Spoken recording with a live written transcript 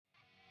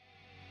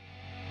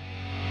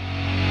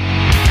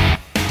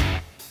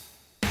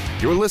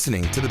You're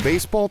listening to the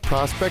Baseball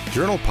Prospect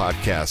Journal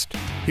podcast.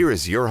 Here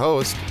is your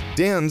host,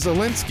 Dan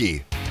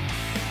Zielinski.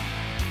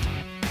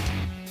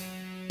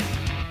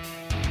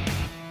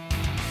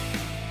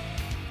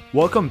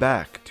 Welcome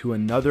back to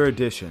another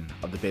edition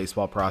of the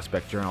Baseball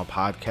Prospect Journal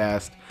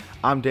podcast.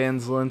 I'm Dan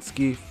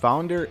Zielinski,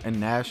 founder and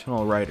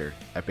national writer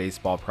at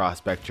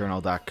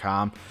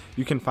baseballprospectjournal.com.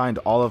 You can find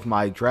all of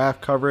my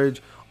draft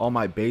coverage, all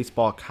my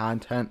baseball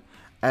content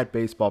at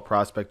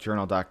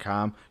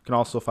baseballprospectjournal.com. You can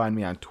also find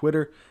me on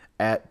Twitter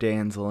at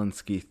Dan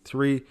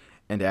Zielinski3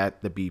 and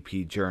at the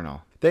BP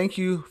Journal. Thank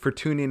you for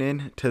tuning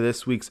in to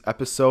this week's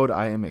episode.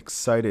 I am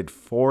excited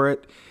for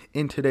it.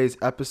 In today's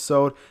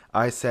episode,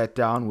 I sat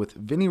down with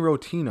Vinny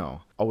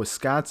Rottino, a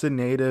Wisconsin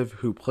native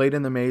who played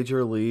in the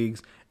major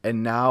leagues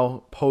and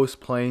now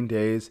post-playing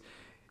days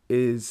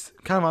is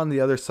kind of on the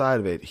other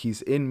side of it.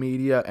 He's in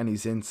media and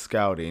he's in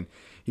scouting.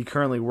 He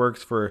currently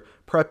works for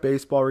Prep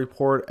Baseball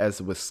Report as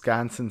a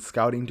Wisconsin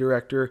scouting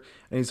director,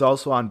 and he's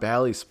also on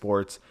Bally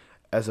Sports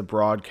as a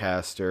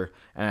broadcaster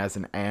and as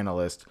an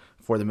analyst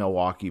for the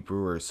Milwaukee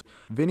Brewers.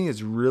 Vinny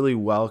is really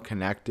well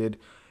connected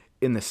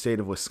in the state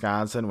of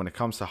Wisconsin when it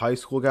comes to high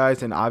school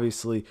guys, and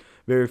obviously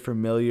very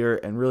familiar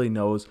and really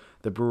knows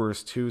the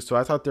Brewers too. So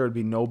I thought there would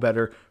be no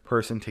better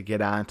person to get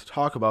on to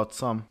talk about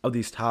some of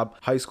these top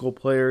high school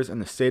players in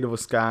the state of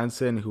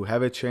Wisconsin who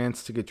have a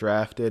chance to get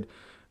drafted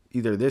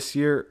either this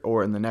year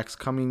or in the next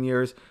coming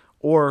years,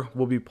 or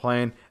will be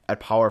playing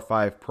at Power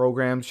 5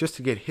 programs, just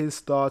to get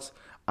his thoughts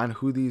on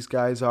who these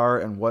guys are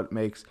and what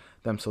makes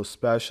them so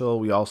special.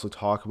 We also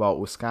talk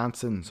about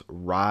Wisconsin's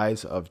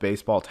rise of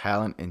baseball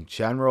talent in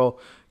general,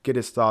 get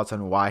his thoughts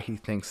on why he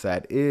thinks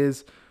that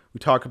is. We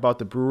talk about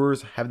the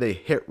Brewers. Have they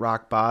hit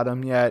rock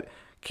bottom yet?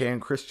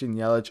 Can Christian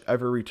Yelich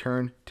ever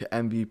return to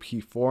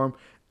MVP form?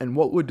 And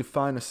what would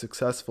define a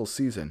successful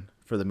season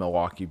for the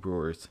Milwaukee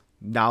Brewers?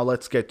 Now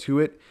let's get to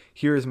it.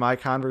 Here is my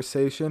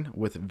conversation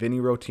with Vinny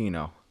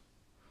Rottino.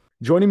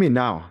 Joining me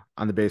now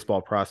on the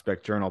Baseball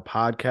Prospect Journal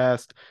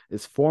podcast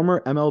is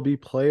former MLB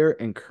player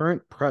and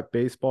current Prep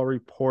Baseball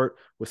Report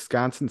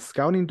Wisconsin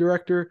scouting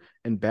director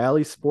and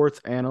Bally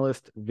Sports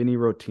analyst, Vinny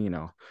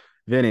Rottino.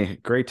 Vinny,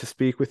 great to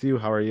speak with you.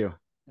 How are you?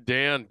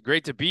 Dan,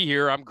 great to be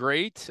here. I'm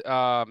great.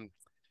 How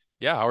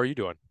are you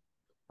doing?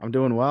 I'm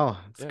doing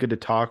well. It's good to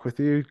talk with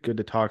you. Good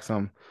to talk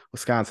some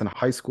Wisconsin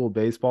high school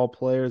baseball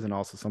players and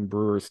also some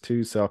Brewers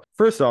too. So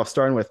first off,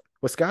 starting with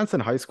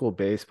Wisconsin high school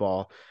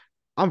baseball,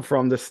 I'm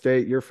from the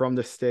state, you're from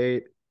the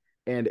state,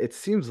 and it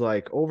seems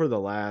like over the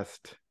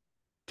last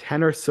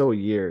 10 or so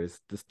years,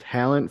 this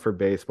talent for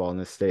baseball in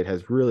this state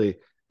has really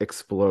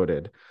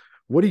exploded.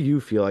 What do you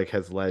feel like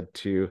has led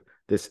to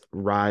this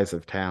rise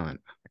of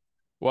talent?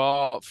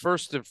 Well,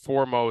 first and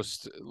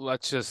foremost,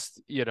 let's just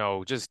get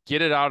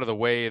it out of the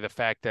way. The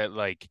fact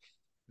that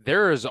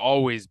there has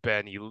always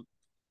been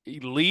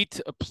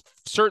elite,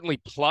 certainly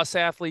plus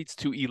athletes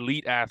to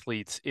elite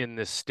athletes in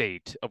the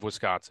state of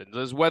Wisconsin.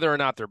 There's whether or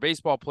not they're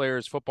baseball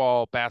players,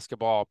 football,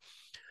 basketball.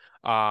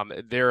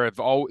 They have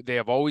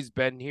always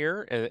been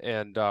here,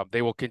 and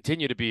they will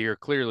continue to be here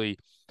clearly.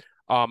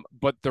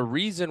 But the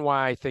reason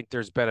why I think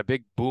there's been a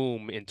big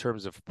boom in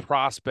terms of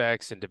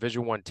prospects and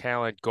Division I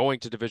talent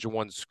going to Division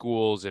I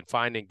schools and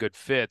finding good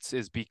fits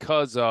is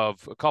because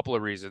of a couple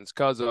of reasons.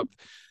 Because of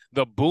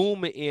the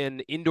boom in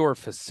indoor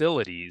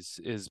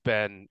facilities has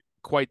been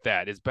quite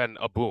that. It's been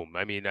a boom.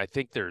 I mean, I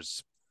think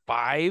there's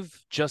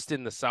 5 just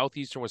in the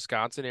southeastern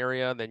Wisconsin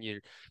area. Then you're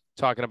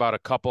talking about a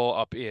couple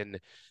up in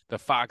the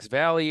Fox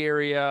Valley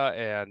area,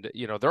 and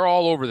they're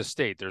all over the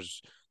state.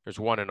 There's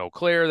one in Eau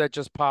Claire that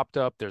just popped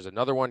up. There's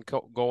another one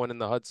going in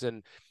the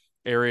Hudson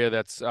area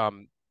that's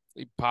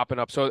popping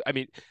up. So, I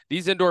mean,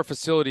 these indoor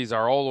facilities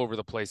are all over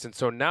the place. And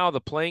so now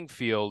the playing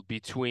field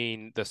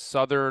between the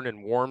southern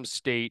and warm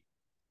state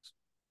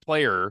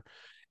player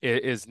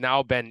is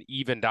now been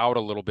evened out a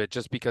little bit,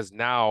 just because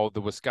now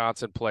the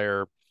Wisconsin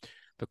player,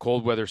 the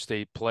cold weather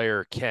state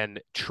player, can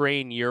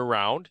train year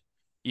round.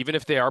 Even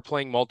if they are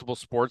playing multiple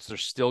sports, they're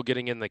still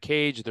getting in the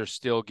cage. They're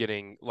still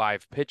getting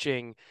live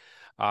pitching.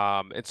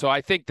 And so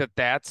I think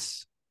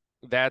that's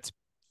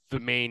the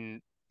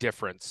main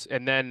difference.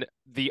 And then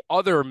the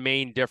other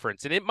main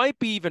difference, and it might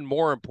be even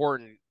more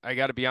important, I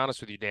got to be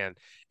honest with you, Dan,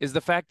 is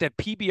the fact that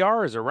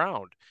PBR is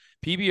around.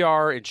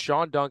 PBR and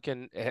Sean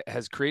Duncan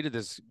has created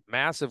this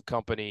massive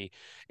company.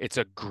 It's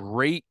a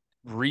great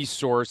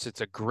resource. It's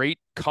a great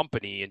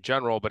company in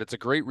general, but it's a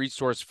great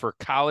resource for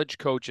college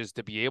coaches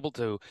to be able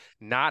to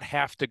not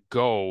have to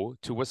go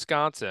to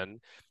Wisconsin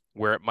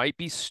where it might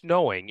be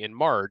snowing in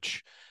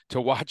March to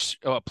watch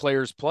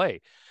players play.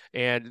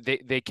 And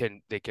they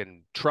can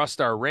trust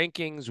our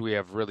rankings. We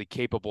have really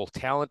capable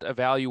talent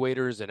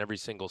evaluators in every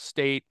single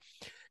state.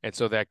 And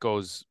so that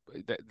goes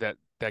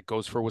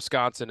for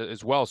Wisconsin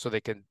as well. So they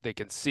can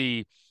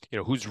see,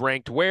 who's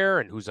ranked where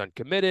and who's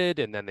uncommitted,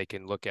 and then they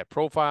can look at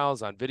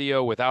profiles on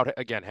video without,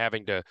 again,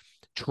 having to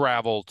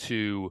travel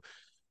to,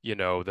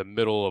 the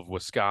middle of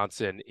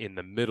Wisconsin in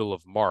the middle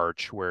of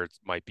March where it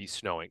might be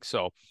snowing.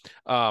 So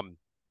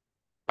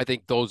I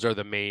think those are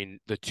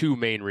the two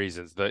main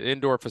reasons, the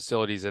indoor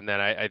facilities. And then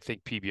I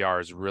think PBR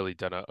has really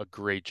done a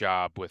great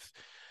job with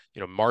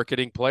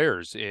marketing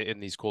players in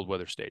these cold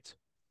weather states.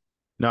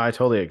 No, I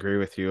totally agree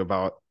with you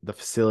about the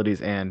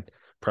facilities and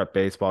prep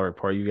baseball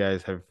report. You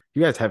guys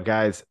have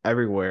guys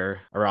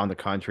everywhere around the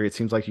country. It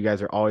seems like you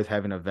guys are always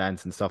having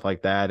events and stuff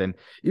like that. And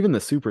even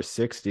the Super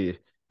 60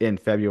 in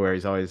February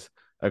is always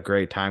a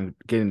great time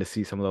getting to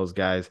see some of those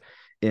guys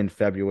in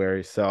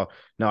February. So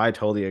no, I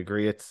totally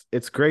agree.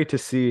 It's great to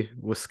see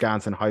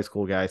Wisconsin high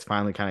school guys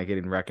finally kind of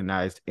getting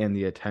recognized and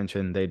the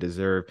attention they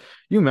deserve.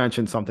 You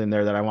mentioned something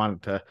there that I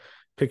wanted to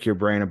pick your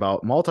brain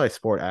about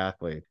multi-sport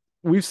athlete.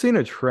 We've seen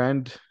a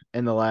trend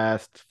in the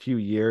last few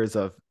years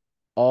of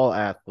all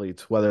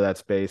athletes, whether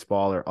that's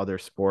baseball or other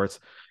sports,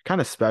 kind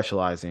of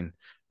specializing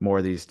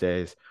more these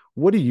days.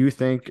 What do you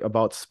think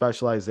about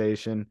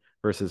specialization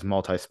versus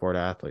multi-sport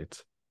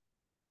athletes?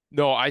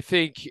 No, I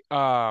think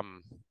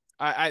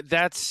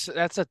that's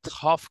a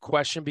tough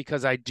question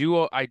because I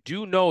do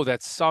know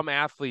that some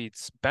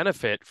athletes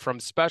benefit from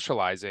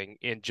specializing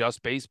in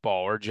just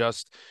baseball or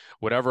just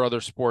whatever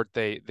other sport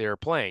they're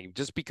playing.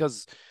 Just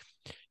because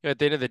at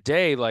the end of the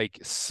day, like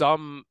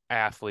some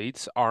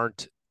athletes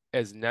aren't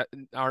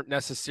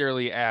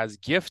necessarily as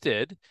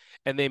gifted,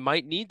 and they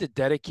might need to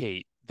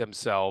dedicate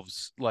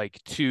themselves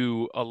like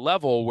to a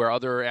level where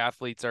other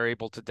athletes are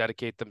able to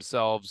dedicate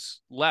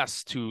themselves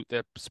less to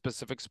the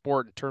specific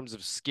sport in terms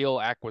of skill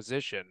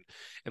acquisition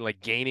and like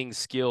gaining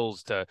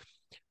skills to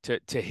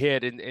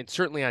hit, and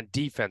certainly on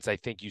defense I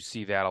think you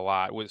see that a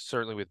lot with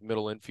certainly with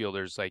middle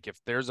infielders. Like if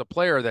there's a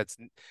player that's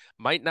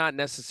might not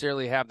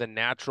necessarily have the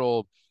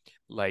natural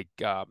like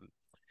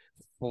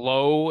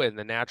flow and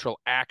the natural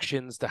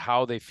actions to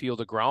how they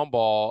field a ground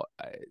ball.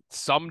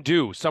 Some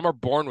do. Some are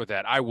born with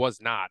that. I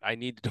was not. I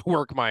needed to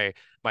work my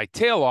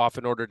tail off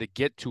in order to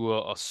get to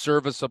a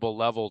serviceable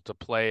level to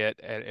play it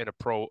at a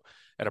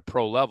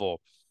pro level.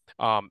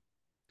 Um,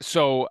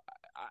 so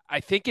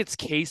I think it's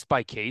case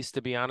by case,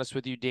 to be honest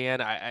with you,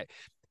 Dan.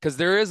 Because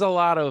there is a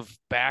lot of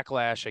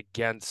backlash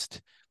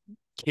against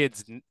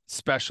kids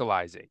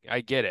specializing.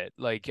 I get it.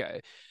 Like,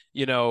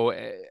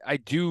 I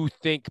do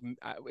think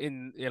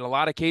in a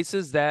lot of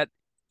cases that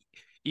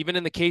even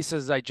in the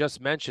cases I just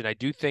mentioned, I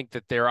do think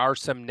that there are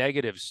some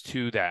negatives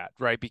to that,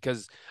 right?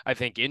 Because I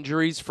think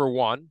injuries for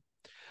one,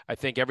 I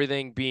think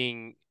everything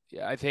being,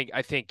 I think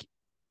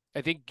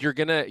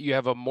you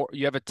have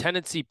a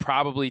tendency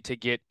probably to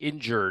get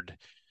injured,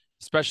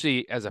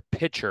 especially as a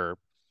pitcher.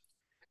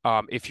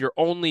 If you're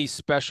only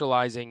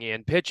specializing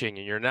in pitching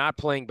and you're not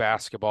playing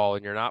basketball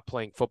and you're not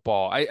playing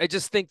football, I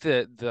just think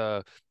that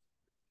the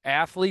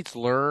athletes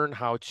learn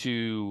how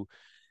to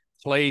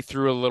play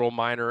through a little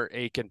minor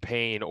ache and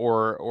pain,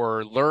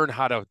 or learn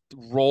how to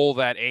roll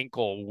that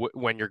ankle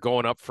when you're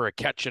going up for a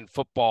catch in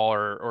football,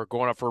 or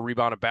going up for a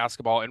rebound in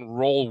basketball and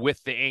roll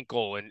with the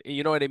ankle. And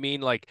you know what I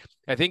mean? Like,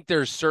 I think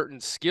there's certain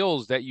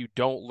skills that you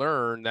don't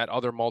learn that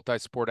other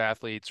multi-sport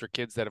athletes or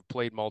kids that have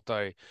played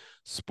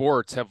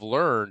multi-sports have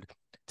learned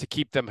to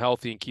keep them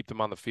healthy and keep them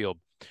on the field.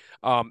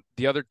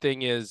 The other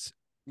thing is,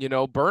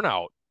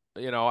 burnout.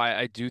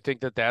 I do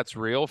think that that's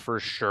real for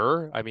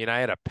sure. I mean, I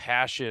had a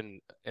passion,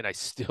 and I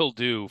still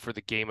do, for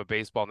the game of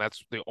baseball, and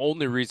that's the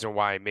only reason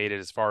why I made it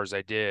as far as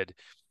I did,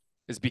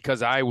 is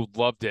because I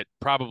loved it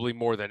probably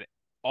more than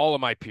all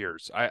of my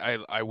peers. I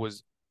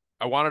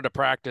wanted to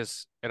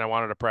practice, and I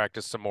wanted to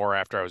practice some more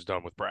after I was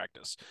done with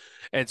practice.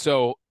 And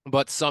so,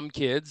 but some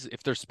kids,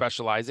 if they're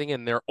specializing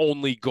and their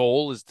only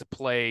goal is to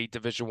play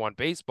Division I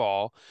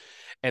baseball,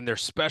 and they're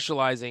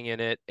specializing in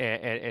it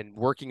and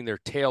working their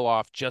tail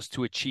off just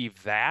to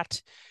achieve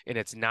that, and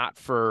it's not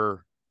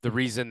for the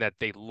reason that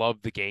they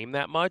love the game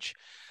that much,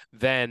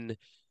 then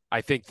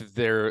I think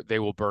that they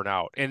will burn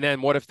out. And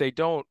then what if they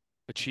don't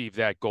achieve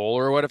that goal,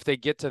 or what if they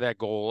get to that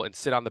goal and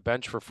sit on the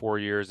bench for 4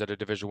 years at a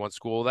Division I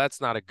school? That's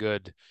not a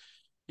good,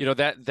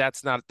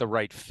 that's not the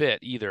right fit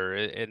either.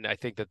 And I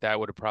think that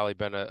would have probably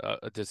been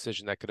a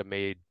decision that could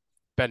have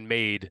been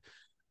made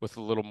with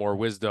a little more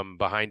wisdom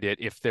behind it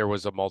if there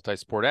was a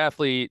multi-sport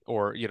athlete,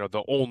 or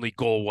the only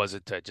goal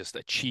wasn't to just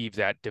achieve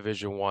that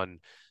Division I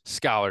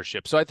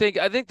scholarship. So I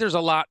think there's a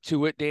lot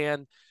to it,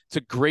 Dan. It's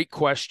a great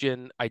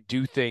question. I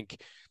do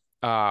think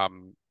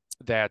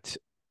that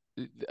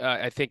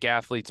I think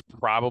athletes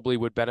probably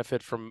would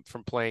benefit from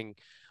playing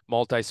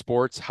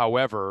multi-sports.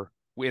 However,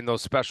 in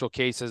those special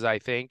cases, I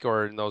think,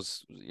 or in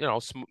those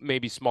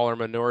maybe smaller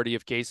minority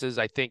of cases,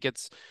 I think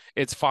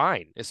it's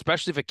fine,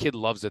 especially if a kid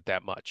loves it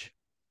that much.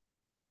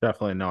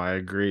 Definitely. No, I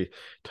agree.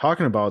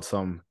 Talking about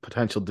some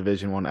potential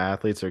Division I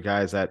athletes or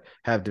guys that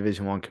have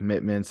Division I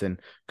commitments and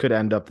could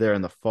end up there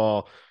in the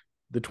fall.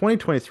 The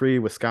 2023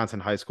 Wisconsin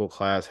high school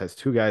class has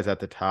two guys at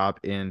the top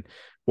in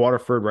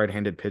Waterford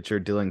right-handed pitcher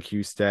Dylan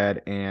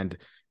Hustad and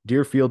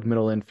Deerfield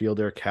middle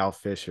infielder Cal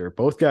Fisher.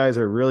 Both guys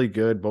are really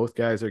good. Both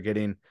guys are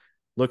getting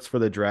looks for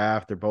the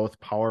draft. They're both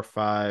Power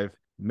 5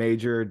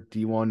 major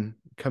D1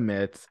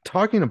 commits.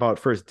 Talking about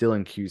first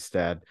Dylan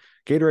Hustad,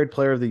 Gatorade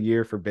Player of the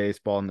Year for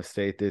baseball in the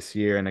state this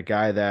year, and a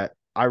guy that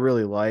I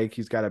really like.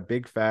 He's got a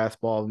big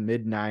fastball,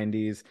 mid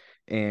 90s,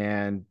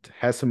 and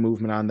has some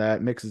movement on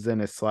that. Mixes in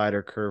his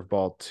slider,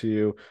 curveball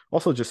too.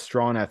 Also, just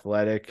strong,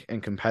 athletic,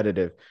 and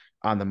competitive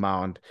on the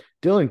mound.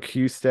 Dylan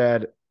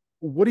Hustad,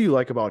 What do you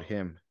like about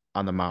him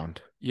on the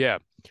mound? Yeah.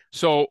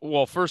 So,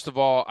 well, first of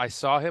all, I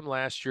saw him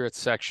last year at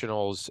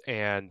sectionals,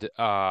 and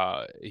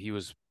he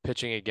was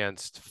pitching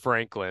against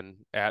Franklin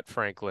at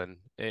Franklin,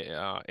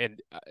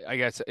 and I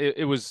guess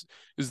it was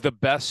the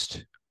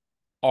best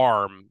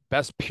arm,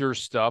 best pure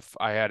stuff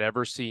I had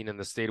ever seen in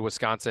the state of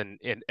Wisconsin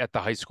at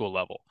the high school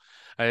level.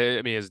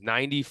 I mean, it's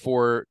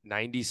 94,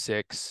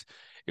 96.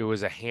 It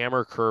was a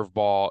hammer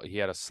curveball. He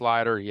had a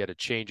slider. He had a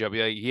changeup.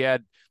 He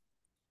had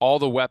all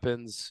the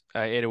weapons,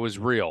 and it was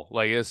real.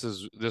 Like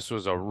this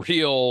was a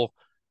real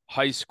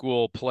high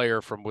school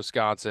player from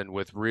Wisconsin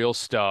with real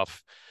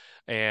stuff,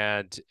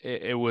 and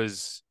it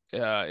was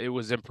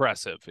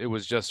impressive. It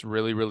was just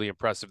really, really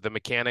impressive. The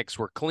mechanics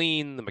were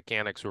clean. The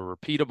mechanics were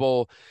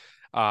repeatable.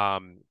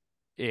 Um,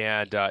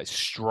 and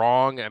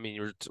strong. I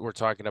mean, we're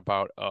talking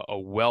about a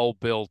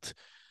well-built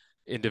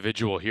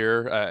individual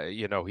here.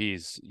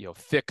 He's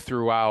thick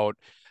throughout.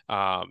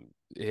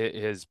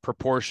 His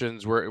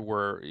proportions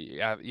were he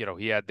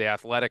had the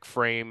athletic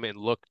frame and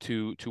look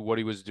to what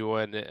he was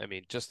doing. I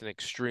mean, just an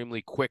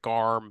extremely quick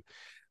arm.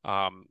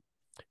 Um,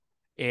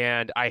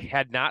 and I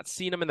had not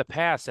seen him in the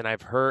past, and I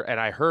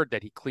heard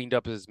that he cleaned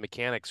up his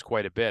mechanics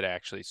quite a bit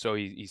actually. So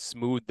he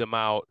smoothed them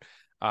out,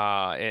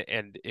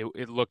 and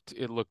it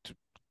looked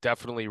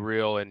definitely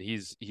real. And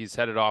he's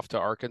headed off to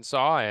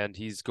Arkansas, and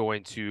he's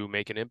going to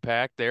make an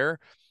impact there.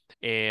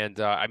 And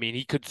I mean,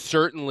 he could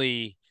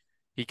certainly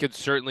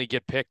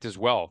get picked as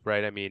well,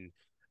 right? I mean,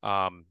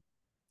 um,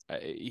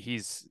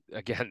 he's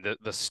again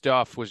the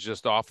stuff was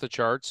just off the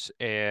charts,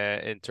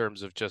 and in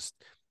terms of just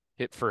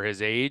hit for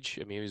his age.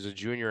 I mean, he was a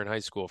junior in high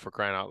school, for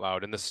crying out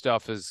loud, and the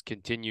stuff has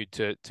continued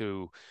to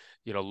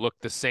look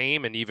the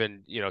same and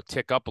even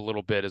tick up a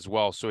little bit as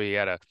well. So he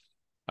had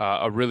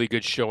a really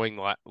good showing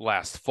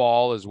last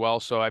fall as well.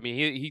 So I mean,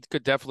 he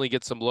could definitely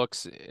get some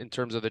looks in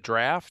terms of the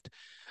draft.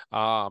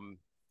 Um,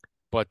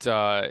 but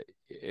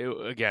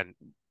again,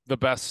 the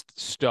best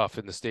stuff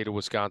in the state of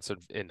Wisconsin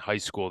in high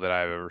school that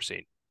I've ever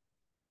seen.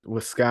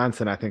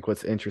 Wisconsin, I think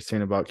what's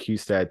interesting about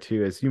Q-Stat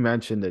too is you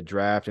mentioned the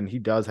draft, and he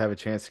does have a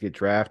chance to get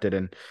drafted.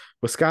 And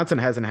Wisconsin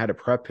hasn't had a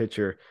prep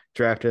pitcher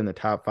drafted in the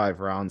top 5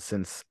 rounds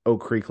since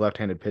Oak Creek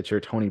left-handed pitcher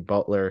Tony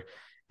Butler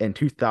in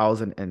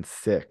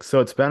 2006. So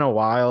it's been a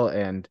while.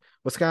 And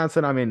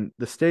Wisconsin, I mean,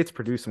 the state's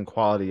produced some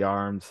quality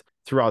arms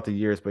throughout the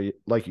years, but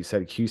like you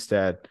said,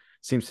 Q-Stat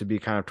seems to be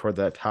kind of toward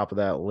that top of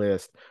that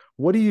list.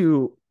 What do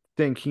you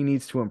think he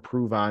needs to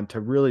improve on to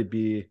really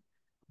be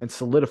and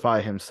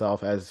solidify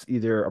himself as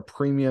either a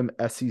premium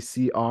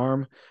SEC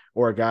arm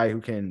or a guy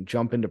who can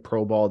jump into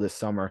pro ball this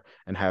summer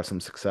and have some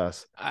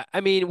success? I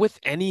mean, with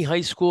any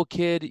high school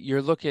kid,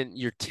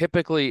 you're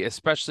typically,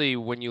 especially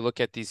when you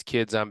look at these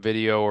kids on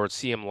video or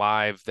see them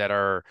live that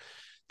are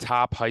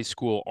top high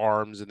school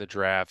arms in the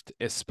draft,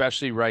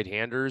 especially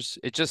right-handers.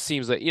 It just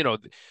seems that,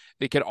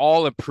 they can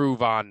all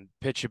improve on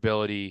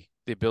pitchability,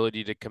 the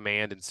ability to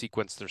command and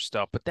sequence their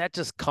stuff, but that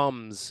just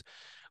comes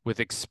with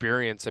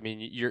experience. I mean,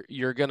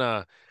 you're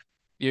gonna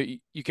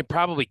you can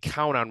probably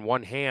count on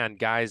one hand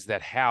guys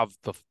that have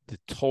the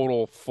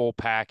total full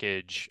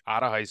package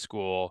out of high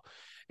school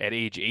at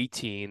age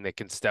 18 that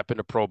can step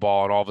into pro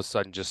ball and all of a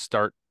sudden just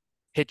start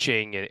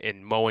pitching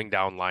and mowing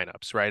down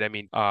lineups, right? I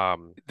mean,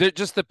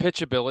 just the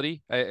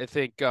pitchability. I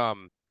think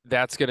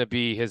that's going to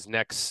be his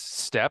next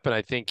step, and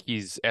I think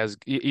he's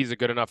a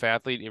good enough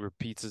athlete. He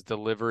repeats his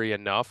delivery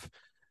enough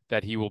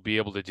that he will be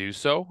able to do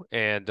so,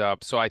 and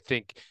so I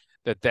think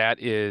that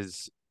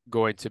is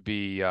going to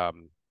be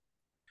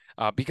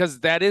because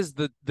that is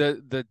the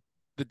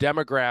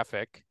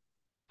demographic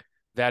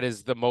that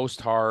is the most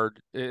hard.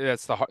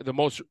 That's the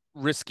most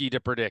risky to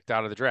predict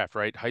out of the draft,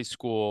 right? High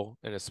school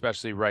and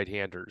especially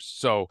right-handers.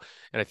 So,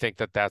 and I think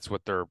that's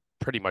what they're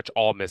pretty much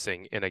all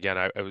missing. And again,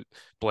 I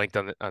blanked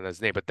on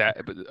his name, but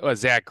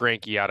Zach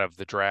Greinke out of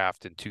the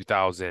draft in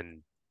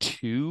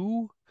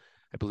 2002,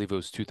 I believe it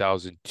was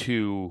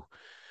 2002,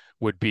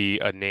 would be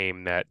a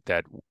name that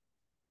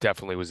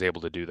definitely was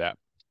able to do that.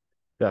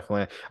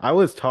 Definitely. I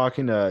was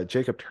talking to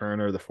Jacob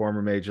Turner, the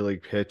former major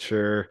league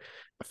pitcher,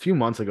 a few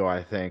months ago,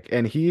 I think.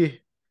 And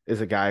he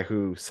is a guy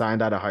who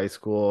signed out of high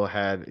school,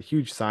 had a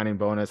huge signing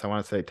bonus. I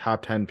want to say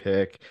top 10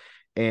 pick.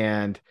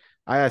 And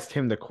I asked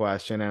him the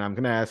question, and I'm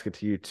going to ask it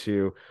to you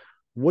too.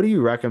 What do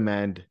you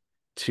recommend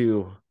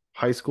to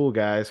high school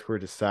guys who are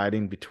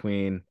deciding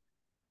between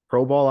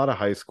pro ball out of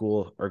high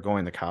school or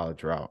going the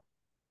college route?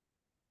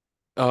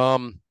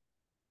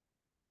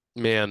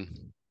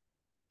 Man,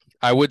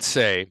 I would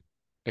say,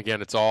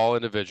 again, it's all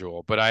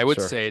individual, but I would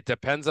Sure. say it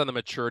depends on the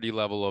maturity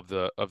level of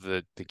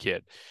the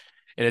kid.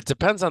 And it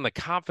depends on the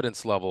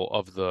confidence level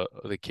of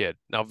the kid.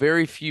 Now,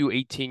 very few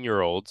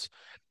 18-year-olds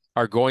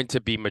are going to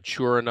be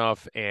mature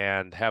enough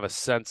and have a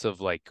sense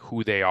of like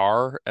who they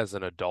are as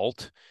an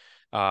adult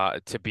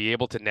to be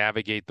able to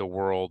navigate the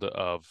world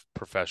of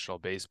professional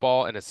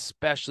baseball, and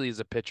especially as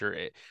a pitcher.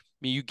 I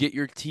mean, you get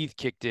your teeth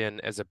kicked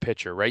in as a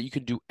pitcher, right? You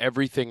can do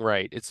everything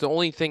right. It's the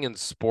only thing in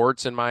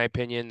sports, in my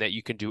opinion, that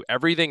you can do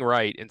everything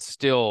right and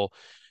still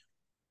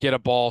get a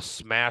ball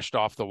smashed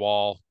off the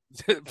wall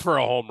for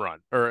a home run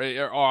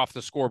or off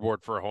the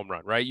scoreboard for a home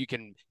run, right? You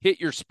can hit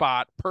your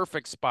spot,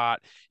 perfect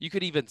spot. You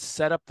could even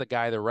set up the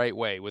guy the right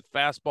way with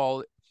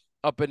fastball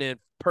up and in,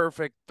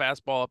 perfect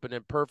fastball up and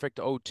in, perfect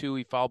 0-2.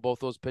 He fouled both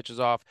those pitches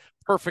off,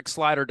 perfect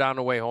slider down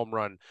the way, home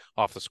run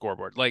off the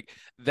scoreboard. Like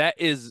that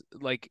is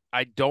like,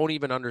 I don't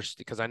even understand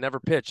because I never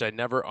pitched. I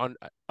never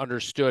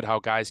understood how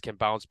guys can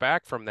bounce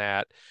back from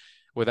that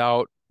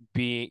without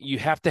being, you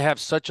have to have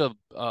such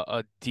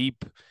a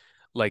deep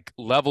like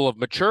level of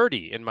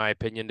maturity, in my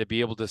opinion, to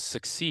be able to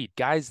succeed.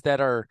 Guys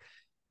that are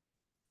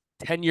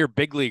 10-year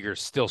big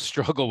leaguers still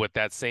struggle with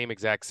that same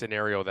exact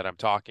scenario that I'm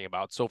talking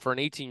about. So for an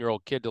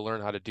 18-year-old kid to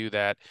learn how to do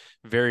that,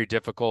 very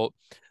difficult.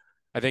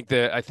 I think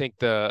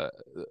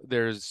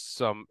there's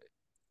some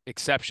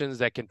exceptions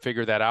that can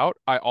figure that out.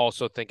 I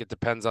also think it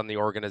depends on the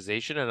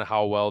organization and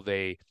how well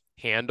they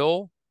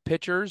handle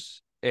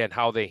pitchers and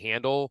how they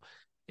handle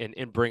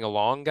and bring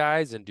along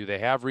guys, and do they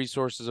have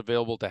resources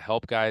available to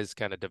help guys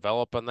kind of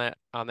develop on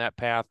that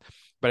path.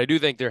 But I do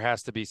think there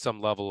has to be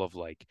some level of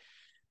like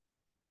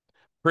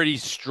pretty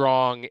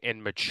strong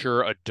and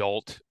mature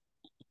adult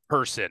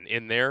person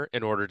in there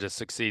in order to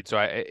succeed. So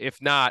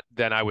if not,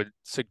 then I would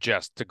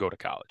suggest to go to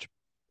college.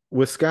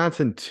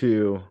 Wisconsin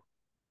too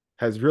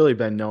has really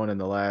been known in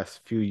the last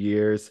few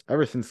years,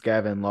 ever since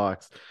Gavin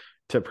Lux,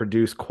 to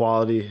produce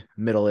quality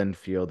middle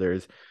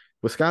infielders.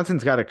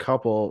 Wisconsin's got a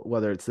couple,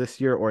 whether it's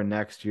this year or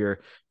next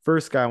year.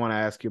 First guy I want to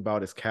ask you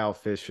about is Cal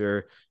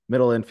Fisher,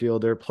 middle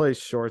infielder, plays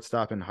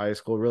shortstop in high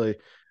school.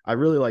 I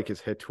really like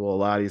his hit tool a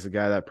lot. He's a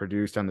guy that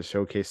produced on the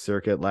showcase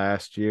circuit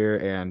last year,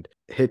 and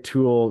hit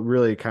tool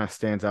really kind of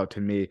stands out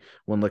to me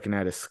when looking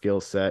at his skill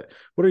set.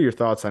 What are your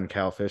thoughts on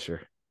Cal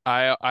Fisher?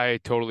 I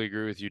totally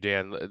agree with you,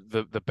 Dan.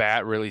 The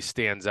bat really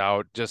stands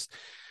out. Just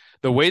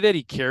the way that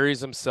he carries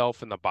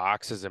himself in the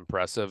box is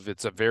impressive.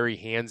 It's a very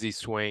handsy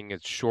swing.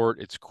 It's short,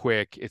 it's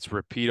quick, it's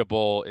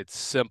repeatable, it's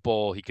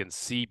simple. He can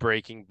see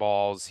breaking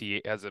balls.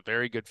 He has a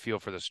very good feel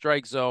for the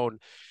strike zone.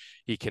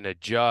 He can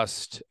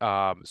adjust.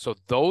 So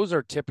those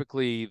are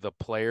typically the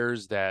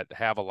players that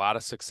have a lot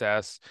of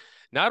success,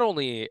 not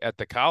only at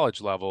the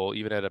college level,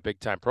 even at a big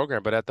time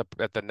program, but at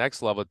the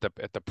next level,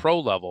 at the pro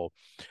level.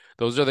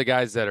 Those are the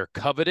guys that are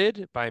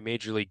coveted by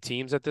major league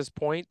teams at this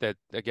point that,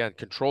 again,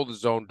 control the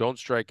zone, don't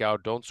strike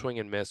out, don't swing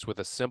and miss with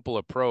a simple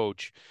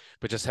approach,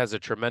 but just has a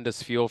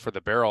tremendous feel for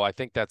the barrel. I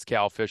think that's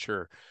Cal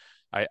Fisher.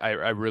 I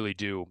really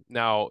do.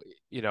 Now,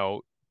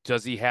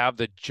 does he have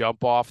the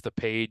jump off the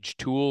page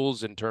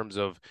tools in terms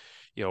of,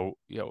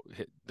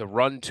 the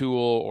run tool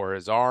or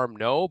his arm?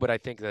 No, but I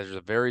think there's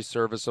a very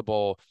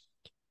serviceable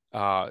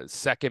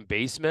second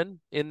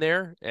baseman in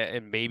there,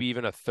 and maybe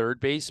even a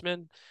third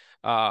baseman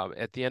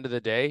at the end of the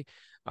day.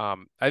 I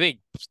think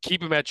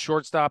keep him at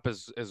shortstop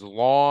as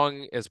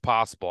long as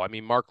possible. I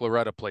mean, Mark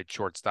Loretta played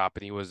shortstop,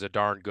 and he was a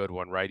darn good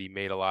one, right? He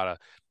made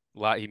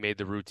he made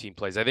the routine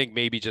plays. I think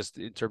maybe just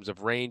in terms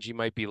of range, he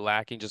might be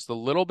lacking just a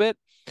little bit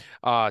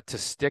to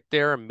stick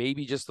there, and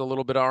maybe just a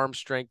little bit of arm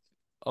strength.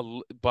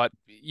 But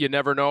you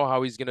never know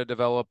how he's going to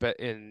develop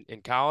in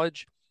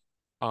college.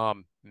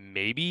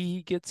 Maybe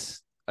he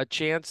gets a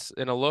chance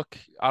and a look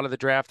out of the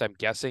draft. I'm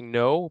guessing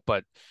no,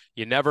 but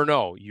you never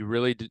know. You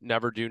really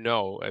never do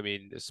know. I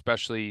mean,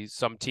 especially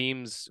some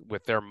teams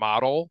with their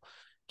model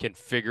can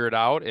figure it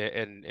out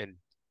and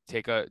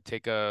take a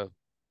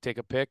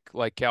pick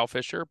like Cal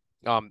Fisher.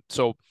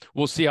 So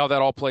we'll see how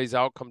that all plays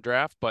out come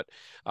draft. But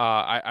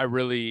I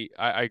agree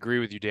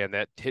with you, Dan.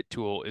 That hit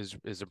tool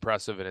is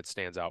impressive and it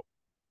stands out.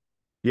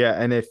 Yeah,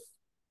 and if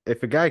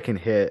a guy can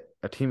hit,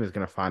 a team is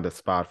going to find a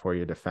spot for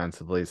you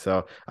defensively.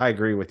 So I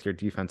agree with your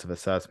defensive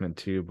assessment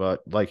too. But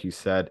like you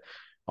said,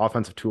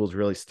 offensive tools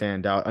really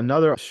stand out.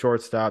 Another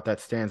shortstop that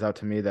stands out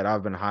to me that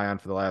I've been high on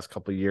for the last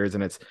couple of years,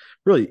 and it's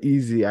really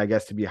easy, I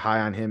guess, to be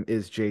high on him,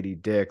 is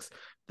JD Dix,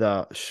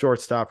 the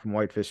shortstop from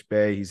Whitefish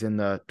Bay. He's in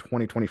the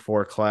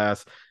 2024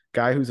 class.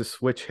 Guy who's a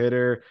switch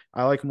hitter.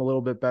 I like him a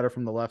little bit better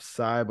from the left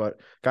side, but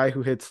guy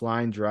who hits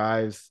line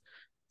drives,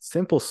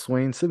 simple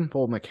swing,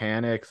 simple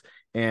mechanics.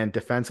 And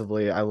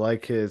defensively, I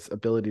like his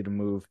ability to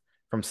move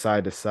from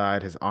side to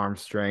side, his arm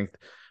strength.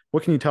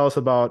 What can you tell us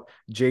about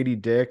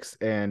JD Dix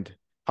and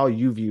how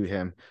you view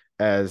him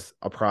as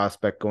a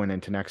prospect going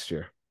into next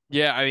year?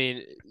 Yeah, I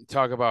mean,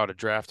 talk about a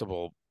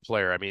draftable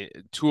player. I mean,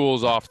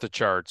 tools off the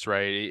charts,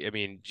 right? I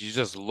mean, you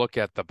just look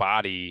at the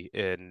body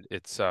and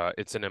it's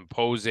an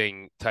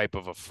imposing type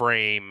of a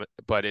frame,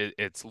 but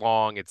it's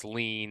long, it's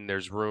lean,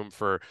 there's room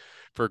for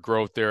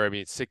growth there. I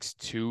mean,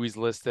 6'2" he's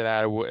listed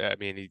at. I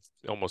mean, he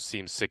almost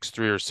seems 6'3"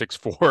 or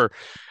 6'4",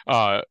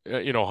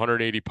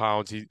 180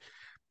 pounds.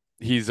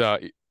 He's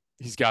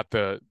got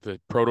the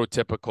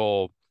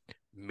prototypical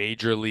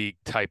major league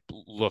type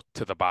look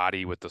to the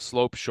body with the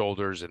slope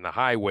shoulders and the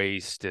high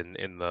waist and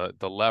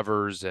the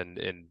levers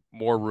and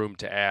more room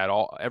to add,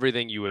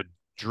 everything you would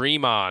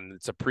dream on.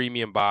 It's a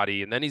premium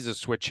body. And then he's a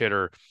switch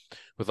hitter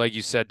with, like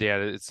you said,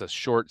 Dan, it's a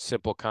short,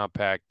 simple,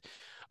 compact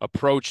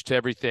approach to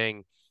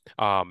everything.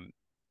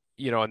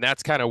 and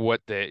that's kind of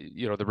what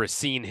the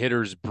Racine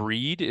hitters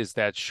breed, is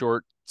that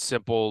short,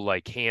 simple,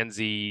 like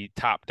handsy,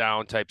 top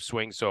down type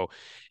swing. So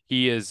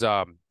he is,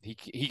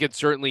 he can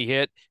certainly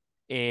hit,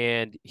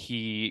 and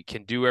he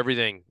can do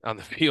everything on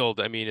the field.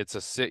 I mean, he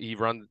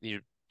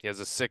has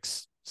a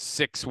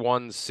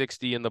 6'1"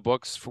 60 in the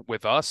books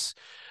with us.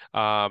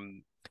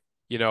 Um,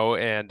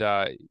 and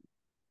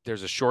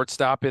there's a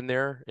shortstop in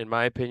there, in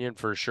my opinion,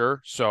 for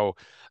sure. So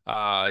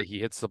he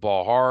hits the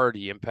ball hard.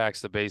 He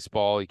impacts the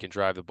baseball. He can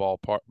drive the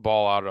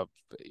ball out of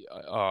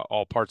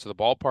all parts of the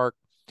ballpark.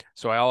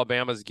 So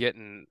Alabama's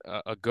getting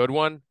a good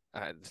one.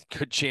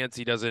 Good chance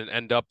he doesn't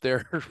end up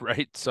there,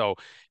 right? So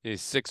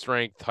he's sixth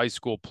ranked high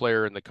school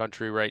player in the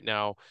country right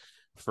now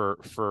for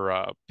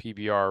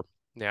PBR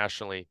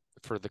nationally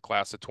for the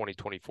class of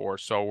 2024.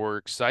 So we're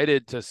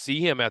excited to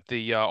see him at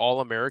the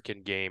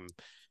All-American game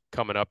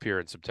coming up here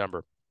in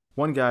September.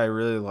 One guy I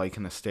really like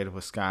in the state of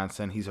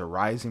Wisconsin, he's a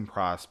rising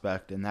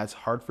prospect, and that's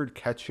Hartford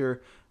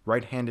catcher,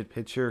 right-handed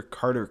pitcher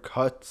Carter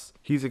Cutts.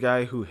 He's a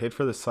guy who hit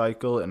for the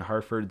cycle in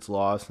Hartford's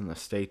loss in the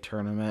state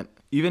tournament.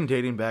 Even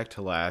dating back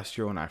to last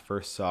year when I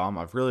first saw him,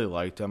 I've really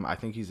liked him. I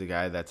think he's a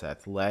guy that's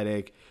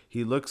athletic.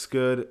 He looks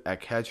good at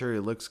catcher. He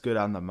looks good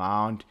on the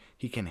mound.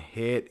 He can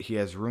hit. He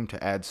has room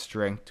to add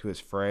strength to his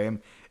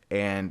frame.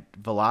 And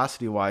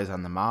velocity-wise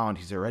on the mound,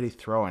 he's already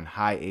throwing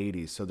high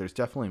 80s, so there's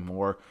definitely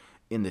more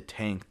in the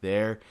tank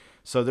there.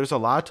 So there's a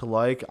lot to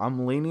like.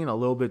 I'm leaning a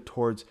little bit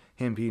towards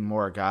him being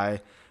more a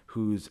guy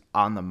who's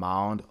on the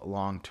mound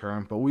long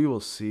term, but we will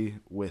see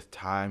with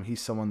time.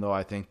 He's someone, though,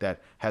 I think that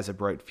has a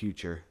bright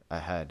future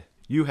ahead.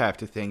 You have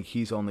to think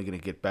he's only going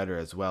to get better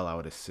as well, I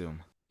would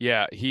assume.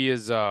 Yeah, he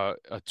is a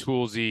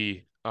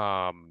toolsy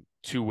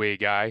two-way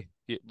guy.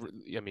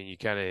 I mean, you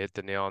kind of hit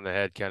the nail on the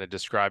head, kind of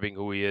describing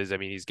who he is. I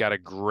mean, he's got a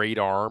great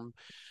arm.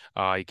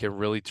 He can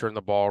really turn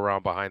the ball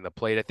around behind the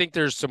plate. I think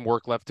there's some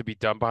work left to be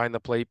done behind the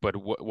plate, but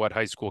what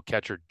high school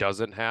catcher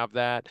doesn't have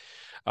that?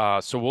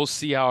 So we'll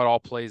see how it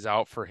all plays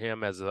out for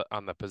him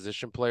on the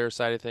position player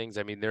side of things.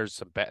 I mean,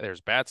 there's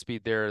bat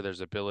speed there.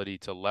 There's ability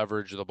to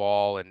leverage the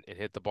ball and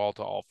hit the ball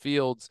to all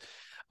fields,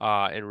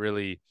 and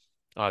really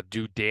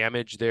do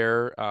damage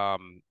there.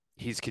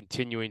 He's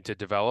continuing to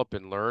develop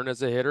and learn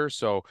as a hitter.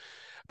 So,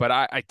 but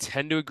I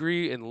tend to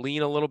agree and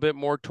lean a little bit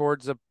more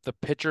towards the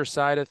pitcher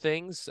side of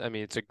things. I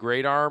mean, it's a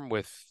great arm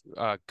with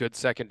good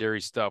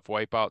secondary stuff,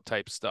 wipeout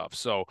type stuff.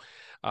 So,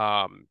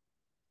 like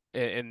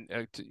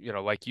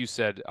you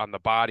said, on the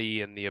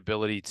body and the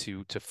ability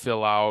to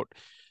fill out,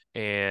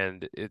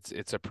 and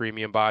it's a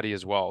premium body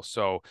as well.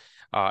 So,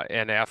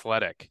 and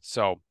athletic.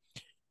 So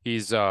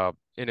he's an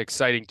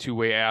exciting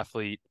two-way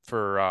athlete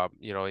for, and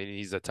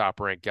he's a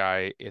top-ranked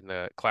guy in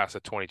the class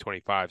of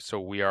 2025. So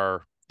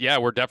we're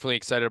definitely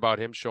excited about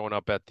him showing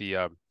up at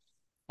the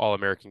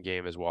All-American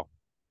game as well.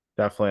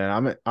 Definitely,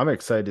 and I'm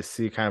excited to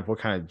see kind of what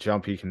kind of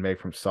jump he can make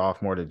from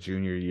sophomore to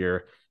junior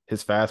year.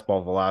 His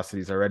fastball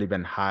velocity's already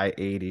been high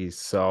 80s,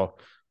 so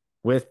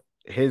with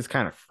his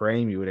kind of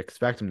frame, you would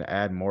expect him to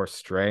add more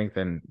strength,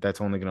 and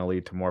that's only going to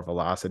lead to more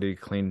velocity,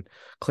 clean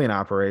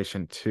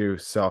operation too.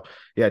 So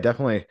yeah,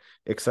 definitely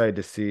excited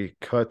to see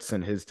Cutts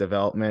and his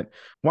development.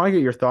 Want to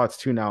get your thoughts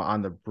too now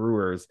on the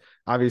Brewers.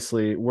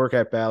 Obviously, work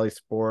at Bally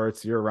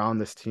Sports. You're around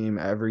this team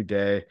every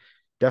day.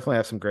 Definitely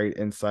have some great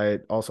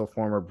insight. Also,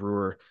 former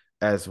Brewer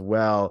as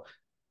well.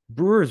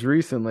 Brewers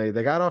recently,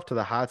 they got off to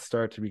the hot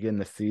start to begin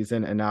the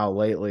season, and now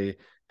lately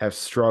have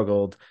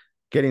struggled.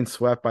 Getting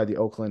swept by the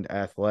Oakland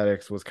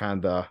Athletics was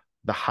kind of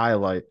the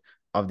highlight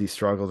of these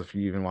struggles, if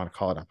you even want to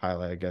call it a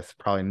highlight. I guess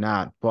probably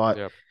not. But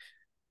Yep.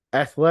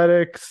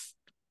 Athletics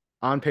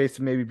on pace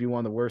to maybe be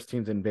one of the worst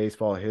teams in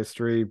baseball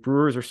history.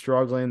 Brewers are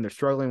struggling. They're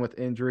struggling with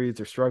injuries.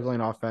 They're struggling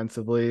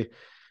offensively.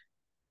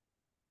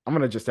 I'm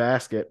going to just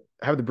ask it.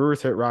 Have the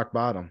Brewers hit rock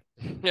bottom?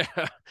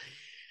 Yeah.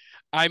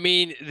 I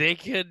mean,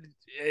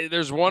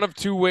 there's one of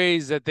two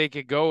ways that they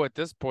could go at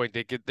this point.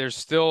 There's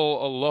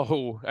still a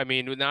low. I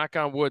mean, knock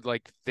on wood,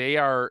 like they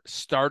are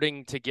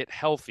starting to get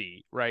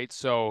healthy, right?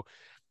 So,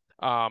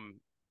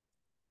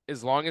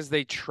 as long as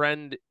they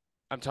trend,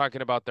 I'm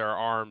talking about their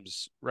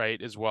arms,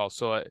 right, as well.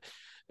 So,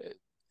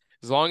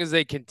 as long as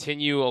they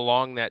continue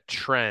along that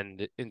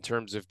trend in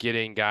terms of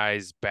getting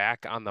guys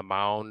back on the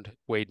mound,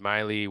 Wade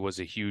Miley was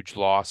a huge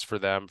loss for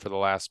them for the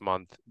last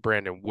month.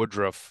 Brandon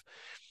Woodruff.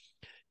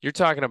 You're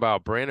talking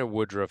about Brandon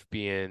Woodruff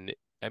being,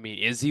 I mean,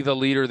 is he the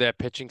leader of that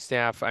pitching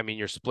staff? I mean,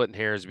 you're splitting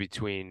hairs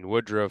between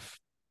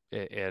Woodruff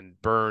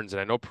and Burns, and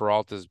I know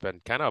Peralta's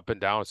been kind of up and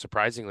down,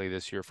 surprisingly,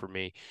 this year for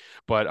me.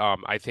 But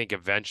I think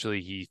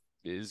eventually he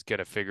is going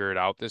to figure it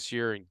out this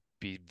year and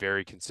be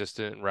very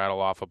consistent and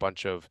rattle off a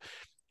bunch of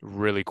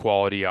really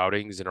quality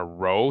outings in a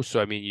row. So,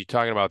 I mean, you're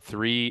talking about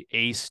three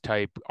ace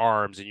type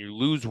arms, and you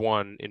lose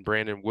one in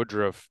Brandon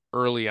Woodruff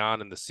early on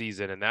in the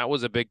season, and that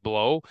was a big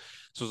blow.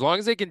 So as long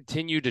as they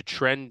continue to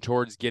trend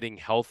towards getting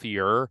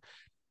healthier,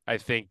 I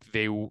think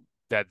this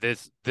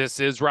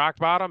is rock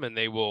bottom, and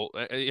they will,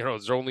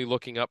 it's only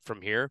looking up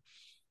from here.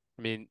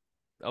 I mean,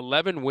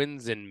 11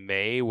 wins in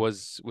May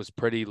was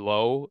pretty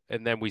low,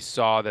 and then we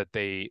saw that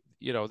they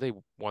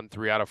won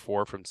 3 out of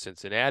 4 from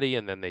Cincinnati,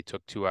 and then they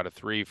took 2 out of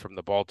 3 from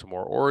the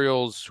Baltimore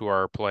Orioles, who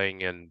are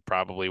playing in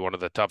probably one of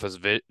the toughest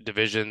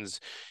divisions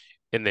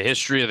in the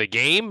history of the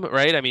game,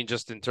 right? I mean,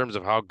 just in terms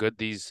of how good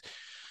these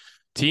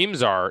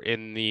teams are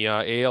in the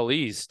AL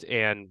East,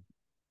 and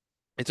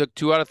it took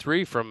 2 out of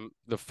 3 from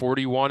the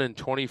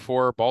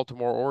 41-24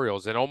 Baltimore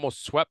Orioles and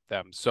almost swept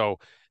them. So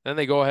then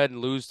they go ahead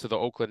and lose to the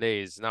Oakland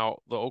A's. Now,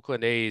 the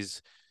Oakland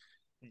A's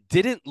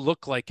didn't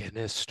look like an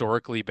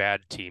historically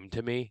bad team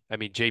to me. I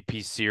mean,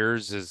 JP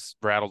Sears has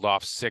rattled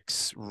off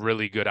 6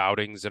 really good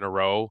outings in a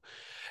row.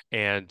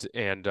 And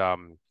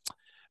the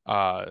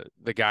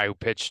guy who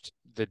pitched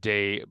the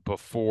day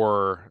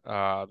before,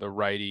 the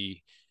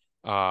righty,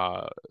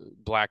 Paul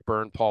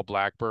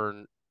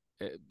Blackburn,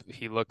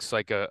 he looks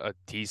like a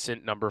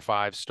decent number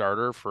 5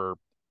 starter for,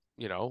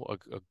 a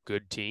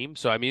good team.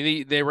 So, I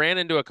mean, they ran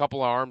into a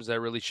couple of arms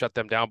that really shut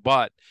them down,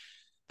 but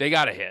they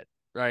got to hit,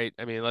 right?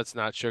 I mean, let's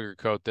not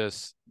sugarcoat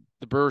this.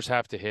 The Brewers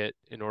have to hit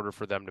in order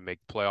for them to make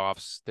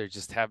playoffs.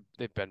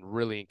 They've been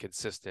really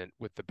inconsistent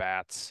with the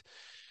bats.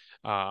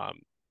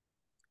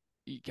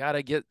 You got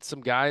to get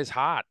some guys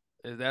hot.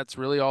 That's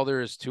really all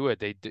there is to it.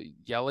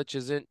 Yelich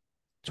isn't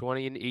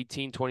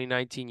 2019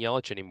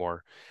 Yelich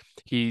anymore.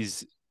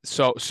 He's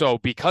so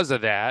because of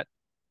that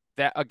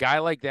a guy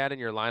like that in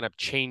your lineup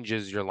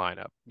changes your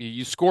lineup.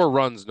 You score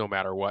runs no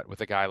matter what with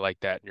a guy like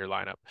that in your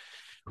lineup,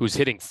 who's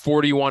hitting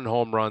 41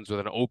 home runs with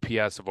an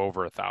OPS of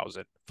over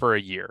 1,000 for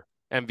a year.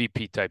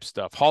 MVP type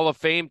stuff, Hall of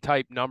Fame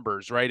type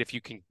numbers, right? If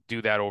you can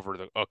do that over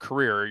a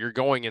career, you're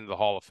going into the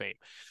Hall of Fame.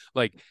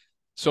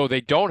 So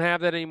they don't have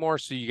that anymore.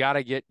 So you got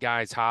to get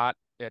guys hot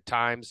at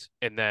times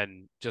and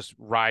then just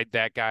ride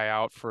that guy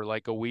out for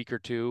like a week or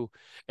two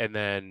and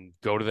then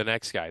go to the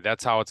next guy.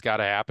 That's how it's got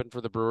to happen for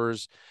the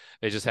Brewers.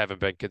 They just haven't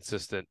been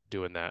consistent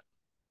doing that.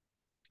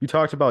 You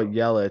talked about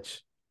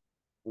Yelich.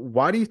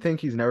 Why do you think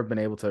he's never been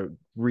able to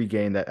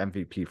regain that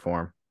MVP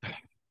form?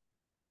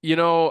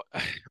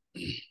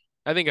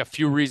 I think a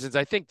few reasons.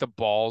 I think the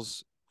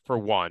balls, for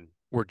one,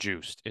 were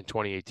juiced in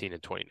 2018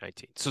 and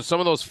 2019. So some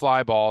of those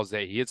fly balls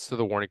that he hits to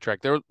the warning track,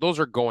 those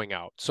are going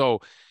out.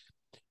 So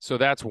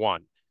that's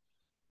one.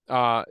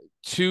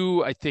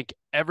 Two, I think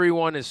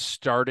everyone is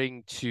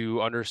starting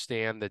to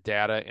understand the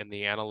data and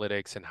the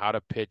analytics and how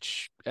to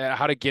pitch,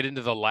 how to get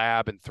into the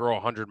lab and throw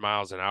 100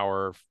 miles an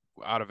hour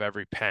out of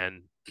every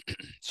pen.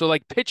 So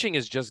like pitching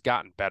has just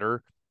gotten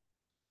better.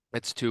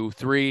 That's 2.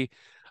 3,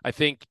 I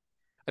think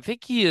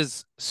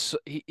he's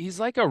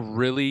like a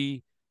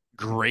really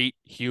great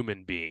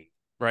human being,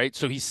 right?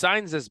 So he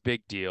signs this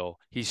big deal.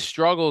 He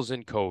struggles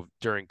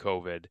during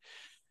COVID.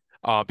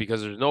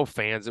 Because there's no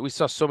fans. We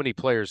saw so many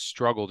players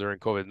struggle during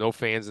COVID, no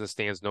fans in the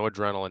stands, no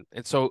adrenaline.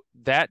 And so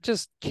that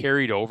just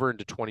carried over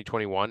into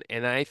 2021.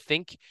 And I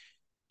think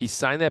he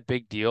signed that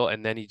big deal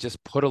and then he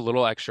just put a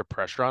little extra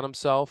pressure on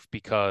himself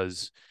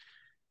because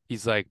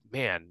he's like,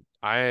 man,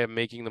 I am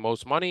making the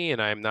most money and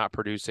I'm not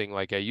producing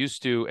like I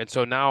used to. And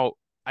so now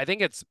I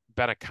think it's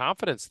been a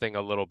confidence thing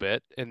a little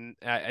bit. And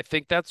I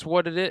think that's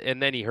what it is.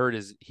 And then he hurt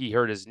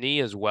his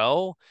knee as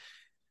well.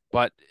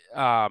 But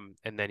and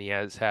then he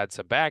has had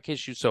some back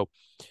issues. So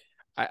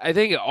I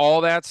think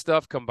all that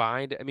stuff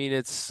combined, I mean,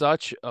 it's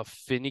such a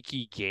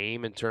finicky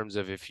game in terms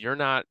of if you're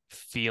not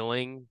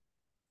feeling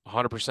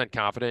 100%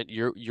 confident,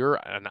 you're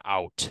an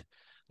out.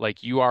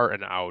 Like you are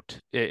an out.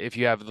 If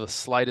you have the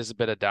slightest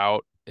bit of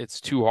doubt,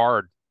 it's too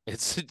hard.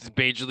 It's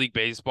Major League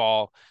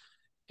Baseball.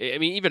 I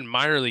mean, even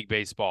minor league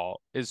baseball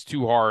is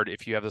too hard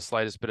if you have the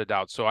slightest bit of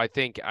doubt. So I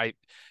think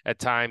at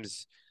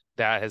times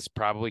that has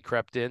probably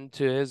crept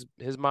into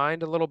his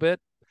mind a little bit,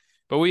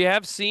 but we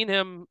have seen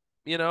him,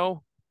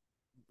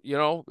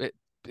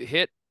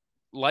 hit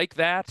like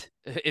that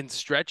in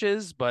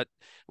stretches, but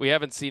we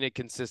haven't seen it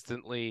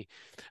consistently.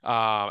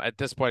 At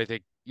this point, I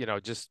think,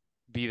 just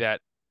be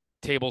that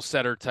table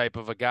setter type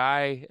of a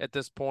guy at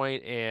this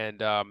point and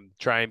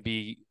try and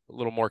be a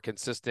little more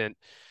consistent,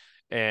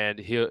 and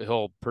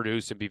he'll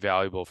produce and be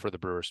valuable for the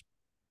Brewers.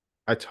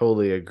 I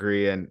totally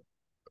agree. And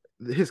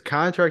his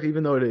contract,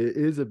 even though it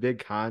is a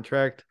big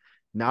contract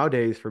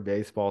nowadays for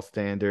baseball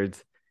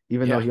standards,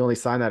 even though he only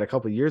signed that a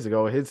couple of years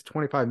ago, his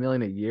 $25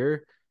 million a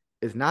year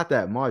is not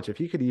that much. If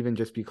he could even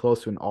just be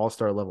close to an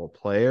all-star level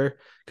player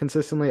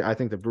consistently, I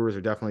think the Brewers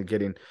are definitely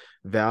getting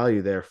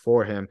value there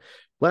for him.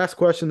 Last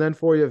question then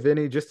for you,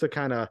 Vinny, just to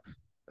kind of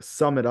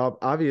sum it up.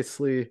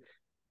 Obviously,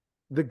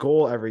 the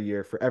goal every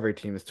year for every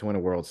team is to win a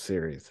World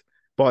Series,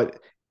 but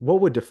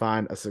what would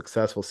define a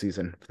successful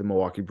season for the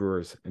Milwaukee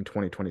Brewers in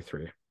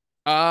 2023?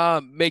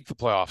 Make the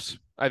playoffs.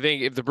 I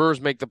think if the Brewers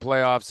make the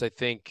playoffs, I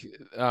think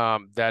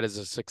that is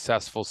a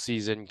successful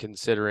season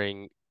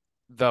considering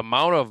the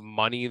amount of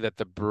money that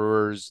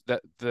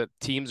the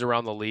teams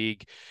around the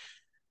league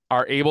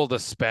are able to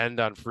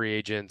spend on free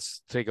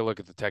agents. Take a look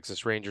at the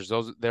Texas Rangers.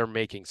 They're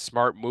making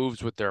smart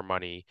moves with their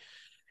money,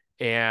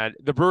 and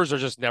the Brewers are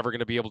just never going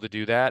to be able to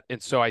do that.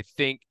 And so I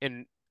think,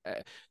 and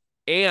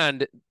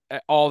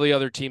all the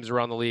other teams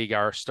around the league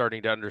are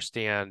starting to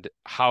understand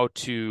how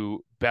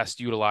to best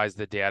utilize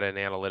the data and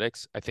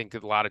analytics. I think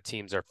that a lot of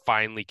teams are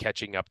finally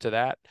catching up to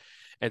that.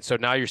 And so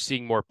now you're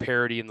seeing more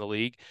parity in the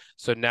league.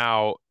 So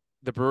now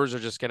the Brewers are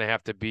just going to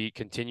have to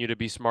continue to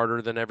be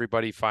smarter than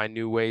everybody, find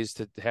new ways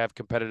to have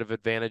competitive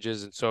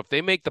advantages. And so if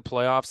they make the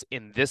playoffs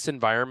in this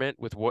environment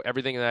with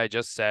everything that I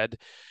just said,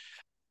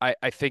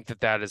 I think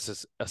that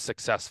is a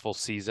successful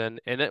season.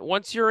 And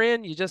once you're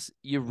in,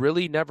 you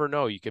really never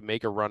know. You can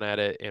make a run at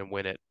it and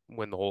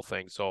win the whole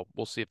thing. So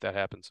we'll see if that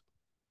happens.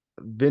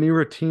 Vinny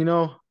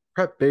Rottino,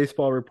 Prep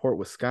Baseball Report,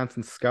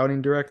 Wisconsin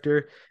scouting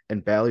director,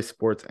 and Bally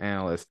sports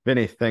analyst.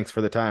 Vinny, thanks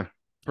for the time.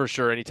 For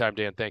sure. Anytime,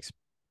 Dan. Thanks.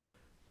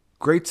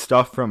 Great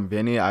stuff from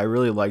Vinny. I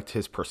really liked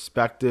his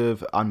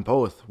perspective on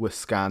both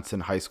Wisconsin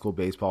high school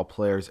baseball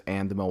players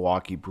and the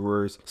Milwaukee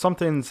Brewers. Some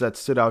things that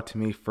stood out to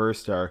me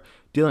first are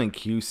Dylan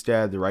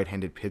Kustad, the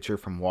right-handed pitcher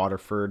from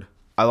Waterford.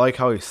 I like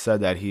how he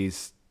said that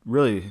he's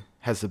really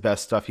has the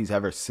best stuff he's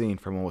ever seen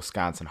from a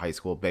Wisconsin high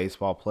school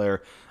baseball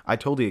player. I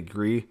totally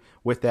agree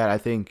with that. I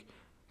think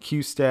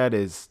Kustad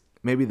is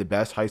maybe the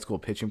best high school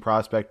pitching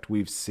prospect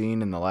we've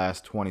seen in the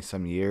last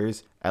 20-some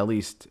years, at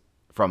least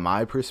from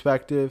my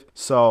perspective.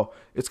 So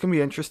it's going to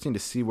be interesting to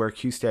see where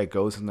Kustad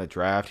goes in the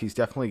draft. He's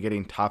definitely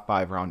getting top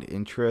 5 round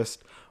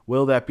interest.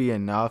 Will that be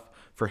enough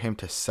for him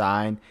to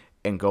sign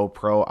and go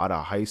pro out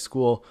of high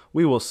school?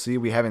 We will see.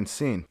 We haven't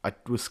seen a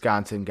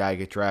Wisconsin guy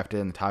get drafted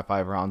in the top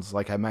 5 rounds,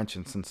 like I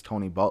mentioned, since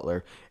Tony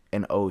Butler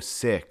in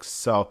 2006.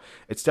 So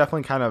it's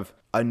definitely kind of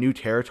a new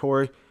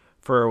territory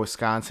for a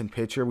Wisconsin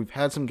pitcher. We've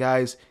had some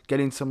guys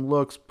getting some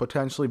looks,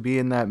 potentially be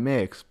in that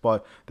mix,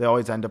 but they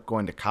always end up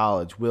going to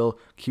college. Will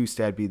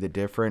Kustad be the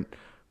different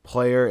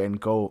player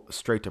and go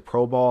straight to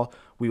pro ball?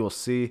 We will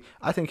see.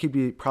 I think he'd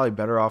be probably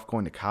better off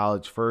going to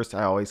college first.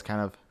 I always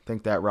kind of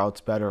think that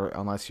route's better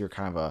unless you're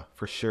kind of a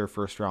for sure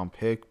first round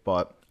pick.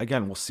 But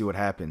again, we'll see what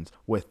happens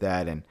with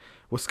that. And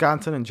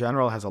Wisconsin in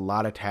general has a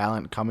lot of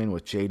talent coming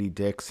with J.D.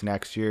 Dix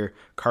next year,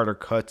 Carter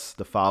Kutz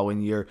the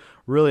following year.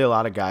 Really a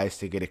lot of guys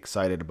to get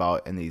excited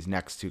about in these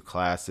next 2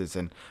 classes.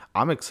 And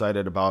I'm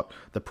excited about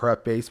the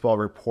Prep Baseball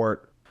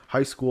Report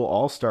high school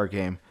all-star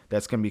game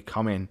that's going to be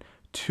coming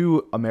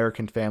to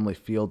American Family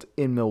Field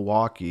in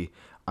Milwaukee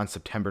on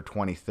September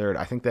 23rd.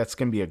 I think that's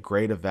going to be a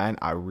great event.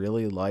 I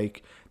really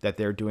like that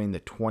they're doing the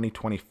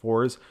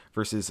 2024s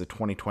versus the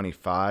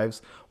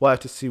 2025s. We'll have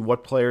to see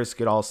what players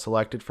get all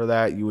selected for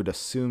that. You would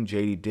assume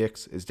J.D.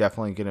 Dix is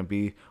definitely going to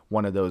be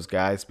one of those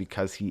guys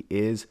because he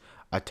is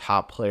a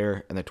top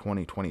player in the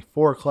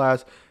 2024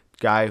 class.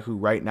 Guy who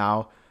right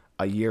now,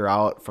 a year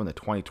out from the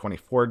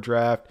 2024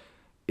 draft,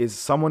 is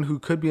someone who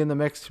could be in the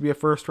mix to be a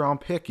first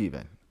round pick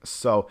even.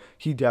 So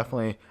he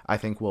definitely, I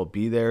think, will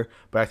be there.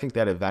 But I think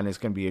that event is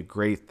going to be a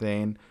great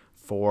thing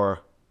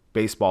for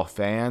baseball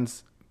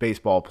fans,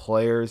 baseball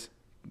players,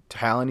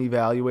 talent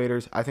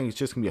evaluators. I think it's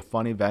just going to be a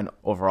fun event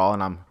overall.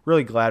 And I'm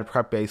really glad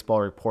Prep Baseball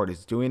Report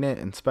is doing it,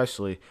 and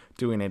especially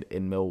doing it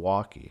in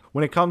Milwaukee.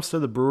 When it comes to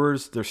the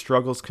Brewers, their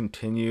struggles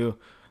continue.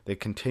 They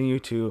continue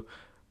to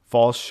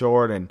fall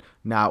short and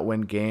not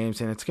win games,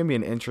 and it's going to be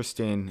an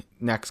interesting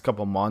next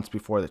couple months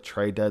before the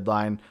trade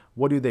deadline.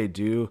 What do they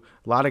do?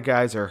 A lot of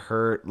guys are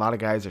hurt. A lot of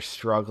guys are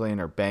struggling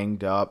or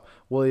banged up.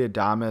 Willie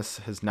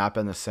Adames has not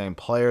been the same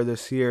player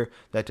this year.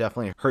 That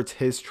definitely hurts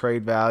his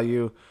trade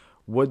value.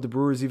 Would the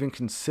Brewers even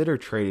consider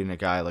trading a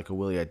guy like a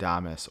Willie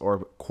Adames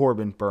or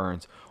Corbin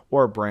Burns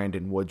or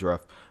Brandon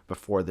Woodruff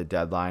before the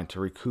deadline to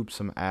recoup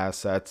some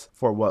assets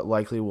for what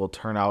likely will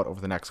turn out over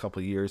the next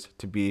couple of years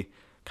to be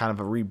kind of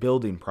a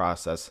rebuilding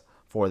process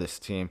for this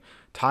team?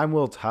 Time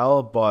will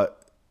tell,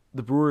 but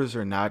the Brewers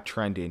are not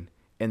trending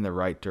in the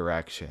right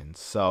direction.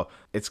 So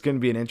it's going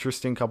to be an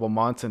interesting couple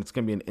months, and it's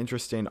going to be an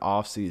interesting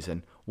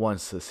offseason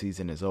once the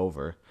season is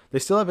over. They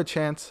still have a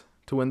chance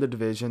to win the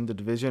division. The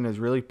division is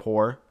really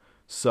poor,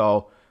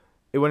 so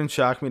it wouldn't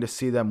shock me to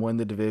see them win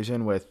the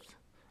division with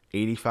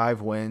 85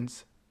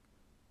 wins.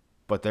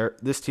 But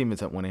this team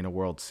isn't winning a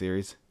World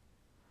Series.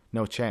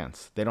 No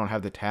chance. They don't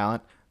have the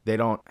talent. They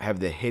don't have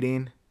the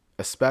hitting.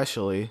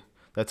 Especially,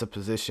 that's a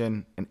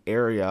position, an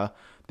area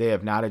they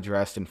have not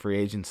addressed in free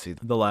agency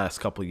the last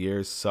couple of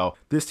years. So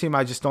this team,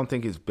 I just don't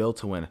think is built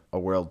to win a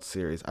World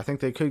Series. I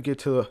think they could get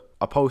to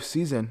a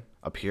postseason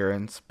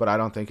appearance, but I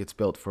don't think it's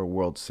built for a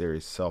World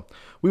Series. So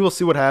we will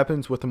see what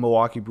happens with the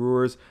Milwaukee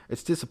Brewers.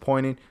 It's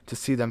disappointing to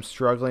see them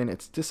struggling.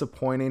 It's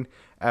disappointing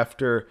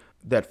after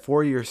that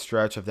 4-year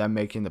stretch of them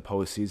making the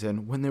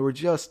postseason when they were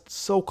just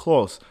so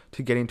close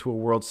to getting to a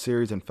World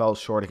Series and fell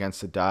short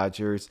against the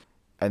Dodgers.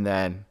 And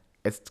then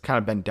it's kind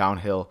of been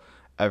downhill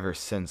ever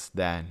since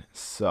then.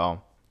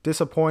 So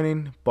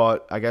disappointing,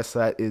 but I guess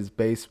that is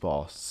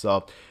baseball.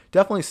 So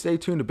definitely stay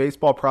tuned to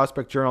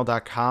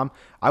baseballprospectjournal.com.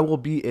 I will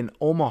be in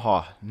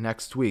Omaha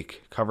next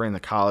week covering the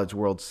College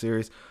World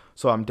Series.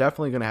 So I'm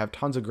definitely going to have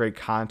tons of great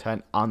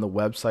content on the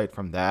website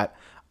from that.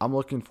 I'm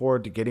looking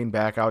forward to getting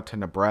back out to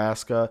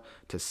Nebraska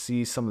to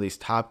see some of these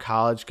top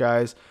college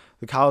guys.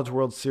 The College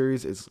World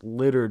Series is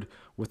littered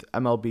with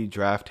MLB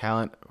draft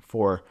talent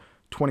for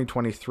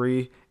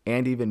 2023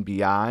 and even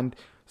beyond.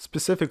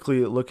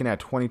 specifically looking at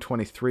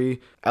 2023.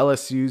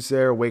 LSU's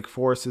there, Wake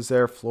Forest is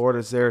there,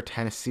 Florida's there,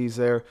 Tennessee's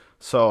there.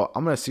 So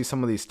I'm going to see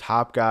some of these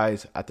top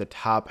guys at the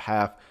top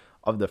half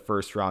of the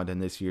first round in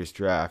this year's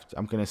draft.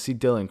 I'm going to see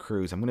Dylan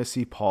Cruz. I'm going to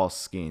see Paul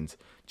Skeens,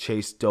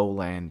 Chase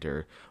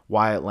Dolander,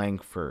 Wyatt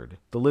Langford.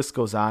 The list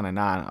goes on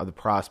of the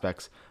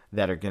prospects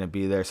that are going to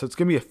be there. So it's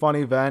going to be a fun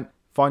event,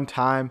 fun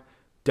time.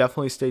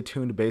 Definitely stay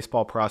tuned to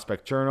Baseball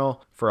Prospect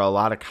Journal for a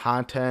lot of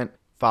content.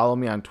 Follow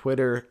me on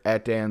Twitter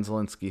at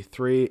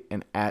DanZelinski3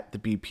 and at the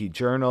BP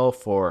Journal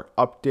for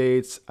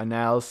updates,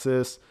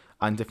 analysis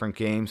on different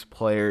games,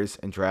 players,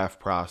 and draft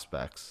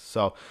prospects.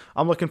 So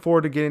I'm looking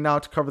forward to getting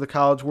out to cover the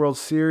College World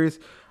Series.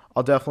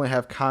 I'll definitely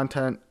have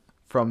content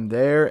from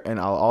there, and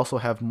I'll also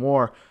have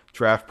more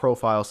draft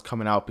profiles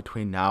coming out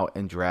between now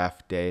and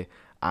draft day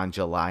on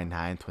July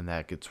 9th when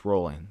that gets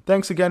rolling.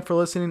 Thanks again for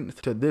listening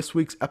to this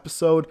week's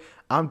episode.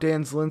 I'm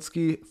Dan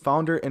Zielinski,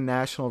 founder and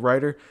national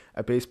writer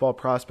at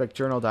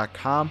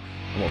BaseballProspectJournal.com,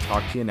 and we'll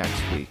talk to you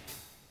next week.